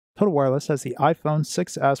Total Wireless has the iPhone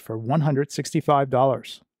 6s for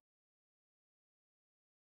 $165.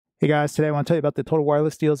 Hey guys, today I want to tell you about the Total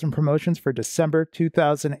Wireless deals and promotions for December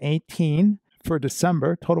 2018. For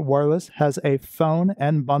December, Total Wireless has a phone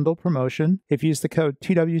and bundle promotion. If you use the code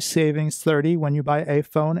TWSavings30 when you buy a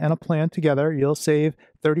phone and a plan together, you'll save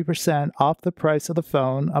 30% off the price of the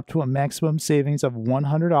phone, up to a maximum savings of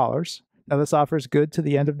 $100. Now, this offer is good to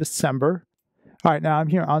the end of December. All right, now I'm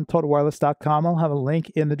here on TotalWireless.com. I'll have a link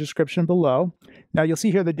in the description below. Now, you'll see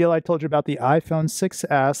here the deal I told you about the iPhone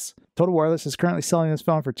 6s. Total Wireless is currently selling this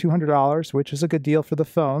phone for $200, which is a good deal for the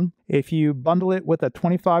phone. If you bundle it with a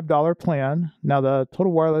 $25 plan, now the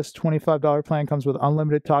Total Wireless $25 plan comes with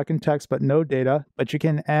unlimited talk and text, but no data. But you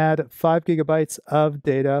can add 5 gigabytes of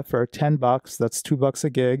data for $10. That's $2 a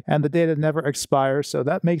gig. And the data never expires, so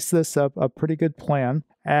that makes this a pretty good plan.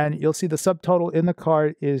 And you'll see the subtotal in the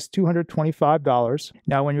cart is $225.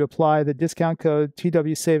 Now, when you apply the discount code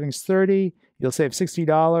TWSavings30, you'll save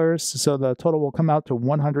 $60, so the total will come out to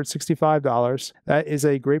 $165. That is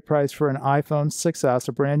a great price for an iPhone 6s,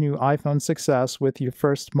 a brand new iPhone 6s with your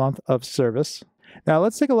first month of service. Now,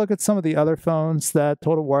 let's take a look at some of the other phones that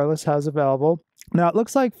Total Wireless has available. Now, it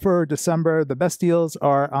looks like for December, the best deals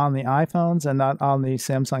are on the iPhones and not on the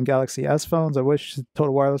Samsung Galaxy S phones. I wish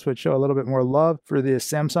Total Wireless would show a little bit more love for the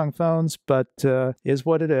Samsung phones, but is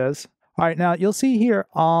what it is. All right, now you'll see here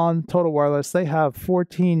on Total Wireless, they have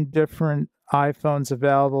 14 different iPhones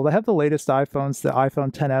available. They have the latest iPhones, the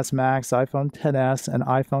iPhone XS Max, iPhone XS, and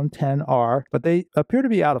iPhone XR, but they appear to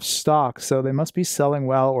be out of stock, so they must be selling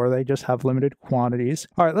well, or they just have limited quantities.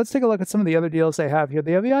 All right, let's take a look at some of the other deals they have here.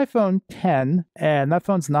 They have the iPhone X, and that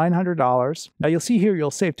phone's $900. Now, you'll see here,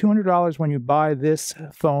 you'll save $200 when you buy this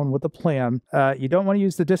phone with a plan. You don't want to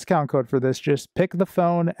use the discount code for this. Just pick the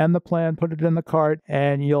phone and the plan, put it in the cart,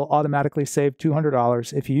 and you'll automatically save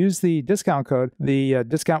 $200. If you use the discount code, the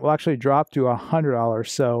discount will actually drop to $100,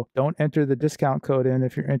 so don't enter the discount code in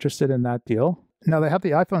if you're interested in that deal. Now, they have the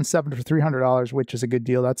iPhone 7 for $300, which is a good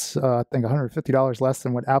deal. That's, I think, $150 less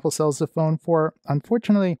than what Apple sells the phone for.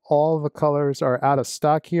 Unfortunately, all the colors are out of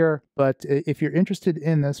stock here, but if you're interested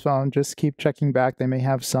in this phone, just keep checking back. They may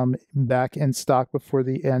have some back in stock before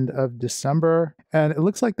the end of December. And it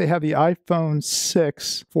looks like they have the iPhone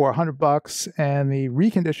 6 for $100 and the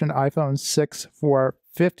reconditioned iPhone 6 for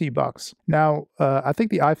 $50. Now, I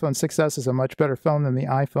think the iPhone 6s is a much better phone than the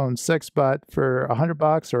iPhone 6, but for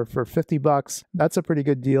 $100 or for $50, that's a pretty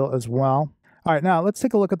good deal as well. All right, now let's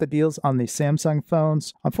take a look at the deals on the Samsung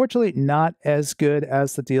phones. Unfortunately, not as good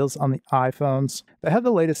as the deals on the iPhones. They have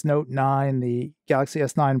the latest Note 9, the Galaxy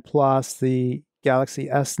S9 Plus, the Galaxy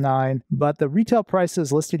S9, but the retail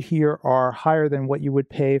prices listed here are higher than what you would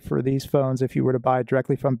pay for these phones if you were to buy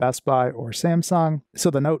directly from Best Buy or Samsung. So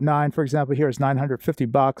the Note 9, for example, here is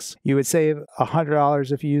 $950. You would save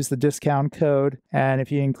 $100 if you use the discount code, and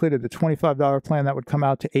if you included the $25 plan, that would come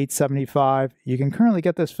out to $875. You can currently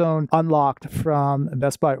get this phone unlocked from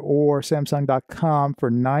Best Buy or Samsung.com for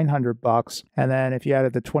 $900, and then if you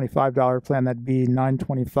added the $25 plan, that'd be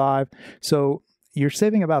 $925. So you're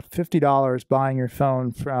saving about $50 buying your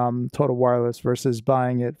phone from Total Wireless versus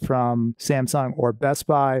buying it from Samsung or Best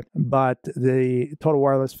Buy, but the Total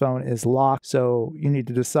Wireless phone is locked, so you need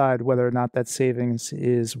to decide whether or not that savings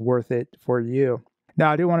is worth it for you.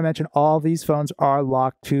 Now, I do want to mention all these phones are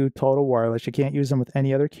locked to Total Wireless. You can't use them with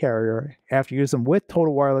any other carrier. After you use them with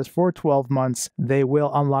Total Wireless for 12 months, they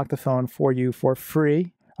will unlock the phone for you for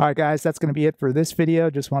free. All right, guys, that's going to be it for this video.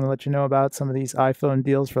 Just want to let you know about some of these iPhone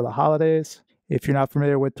deals for the holidays. If you're not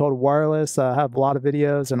familiar with Total Wireless, I have a lot of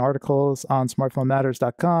videos and articles on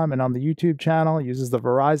smartphonematters.com and on the YouTube channel. It uses the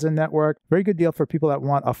Verizon network. Very good deal for people that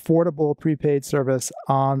want affordable prepaid service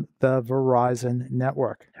on the Verizon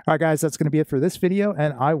network. All right, guys, that's going to be it for this video,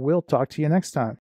 and I will talk to you next time.